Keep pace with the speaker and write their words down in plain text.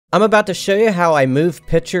I'm about to show you how I move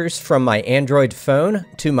pictures from my Android phone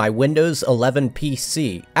to my Windows 11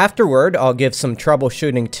 PC. Afterward, I'll give some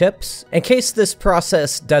troubleshooting tips in case this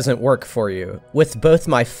process doesn't work for you. With both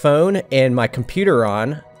my phone and my computer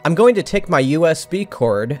on, I'm going to take my USB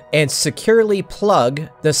cord and securely plug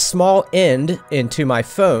the small end into my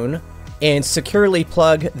phone and securely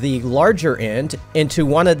plug the larger end into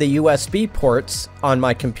one of the USB ports on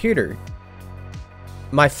my computer.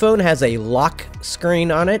 My phone has a lock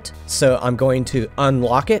screen on it, so I'm going to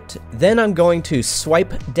unlock it. Then I'm going to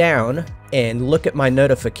swipe down and look at my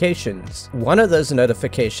notifications. One of those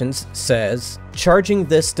notifications says, "Charging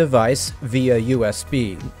this device via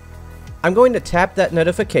USB." I'm going to tap that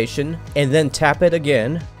notification and then tap it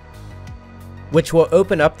again, which will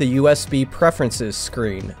open up the USB preferences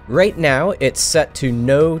screen. Right now, it's set to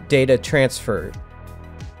no data transfer.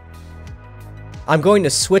 I'm going to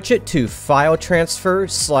switch it to File Transfer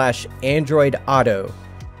 / Android Auto.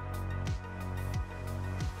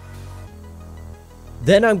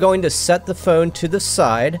 Then I'm going to set the phone to the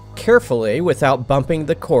side carefully without bumping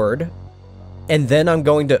the cord. And then I'm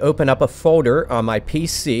going to open up a folder on my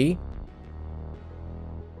PC.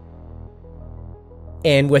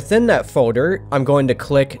 And within that folder, I'm going to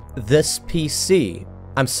click This PC.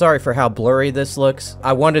 I'm sorry for how blurry this looks.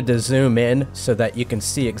 I wanted to zoom in so that you can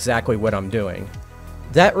see exactly what I'm doing.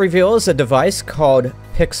 That reveals a device called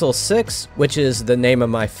Pixel 6, which is the name of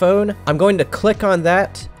my phone. I'm going to click on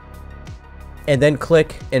that and then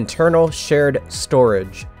click Internal Shared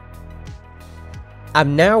Storage.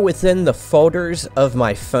 I'm now within the folders of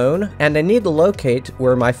my phone, and I need to locate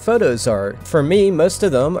where my photos are. For me, most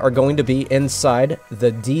of them are going to be inside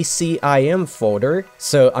the DCIM folder,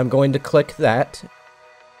 so I'm going to click that.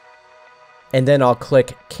 And then I'll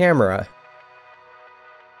click Camera.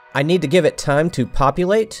 I need to give it time to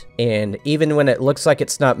populate, and even when it looks like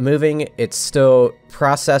it's not moving, it's still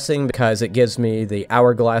processing because it gives me the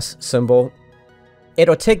hourglass symbol.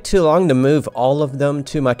 It'll take too long to move all of them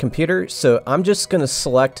to my computer, so I'm just going to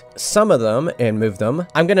select some of them and move them.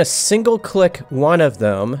 I'm going to single click one of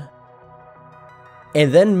them,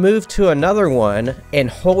 and then move to another one and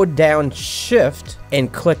hold down Shift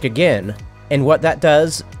and click again. And what that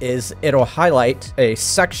does is it'll highlight a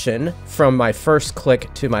section from my first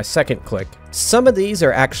click to my second click. Some of these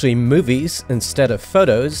are actually movies instead of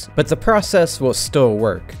photos, but the process will still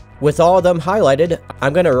work. With all of them highlighted,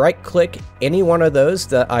 I'm going to right click any one of those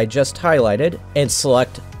that I just highlighted and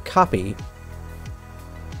select Copy.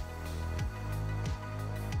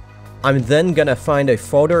 I'm then going to find a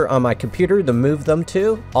folder on my computer to move them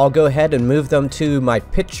to. I'll go ahead and move them to my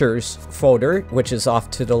Pictures folder, which is off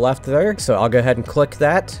to the left there. So I'll go ahead and click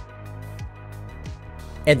that.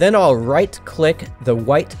 And then I'll right click the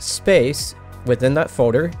white space within that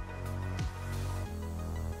folder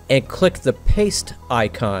and click the paste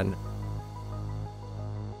icon.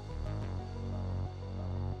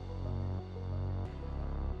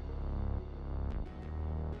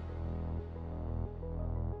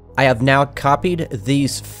 I have now copied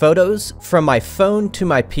these photos from my phone to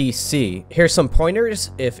my PC. Here's some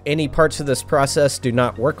pointers if any parts of this process do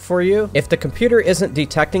not work for you. If the computer isn't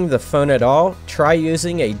detecting the phone at all, try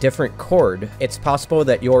using a different cord. It's possible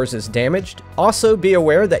that yours is damaged. Also be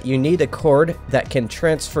aware that you need a cord that can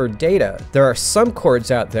transfer data. There are some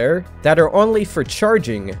cords out there that are only for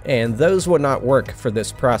charging, and those will not work for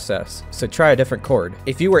this process. So try a different cord.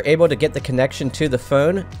 If you were able to get the connection to the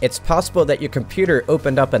phone, it's possible that your computer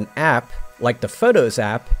opened up an app like the Photos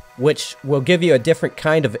app, which will give you a different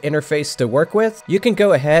kind of interface to work with. You can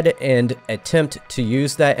go ahead and attempt to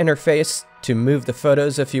use that interface to move the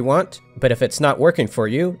photos if you want, but if it's not working for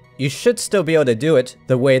you, you should still be able to do it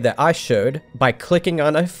the way that I showed by clicking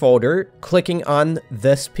on a folder, clicking on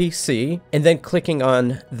this PC, and then clicking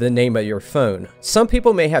on the name of your phone. Some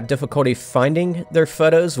people may have difficulty finding their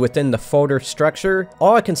photos within the folder structure.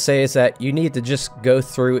 All I can say is that you need to just go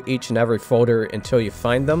through each and every folder until you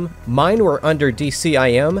find them. Mine were under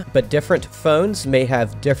DCIM, but different phones may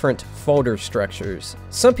have different folder structures.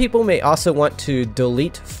 Some people may also want to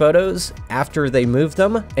delete photos after they move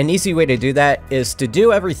them. An easy way to do that is to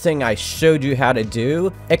do everything I showed you how to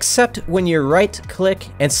do, except when you right click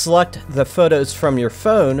and select the photos from your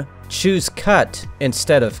phone, choose Cut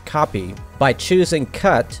instead of Copy. By choosing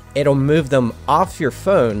Cut, it'll move them off your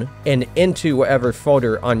phone and into whatever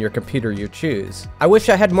folder on your computer you choose. I wish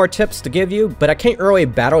I had more tips to give you, but I can't really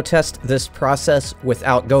battle test this process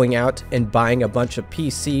without going out and buying a bunch of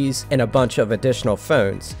PCs and a bunch of additional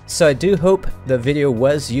phones. So I do hope the video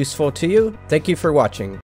was useful to you. Thank you for watching.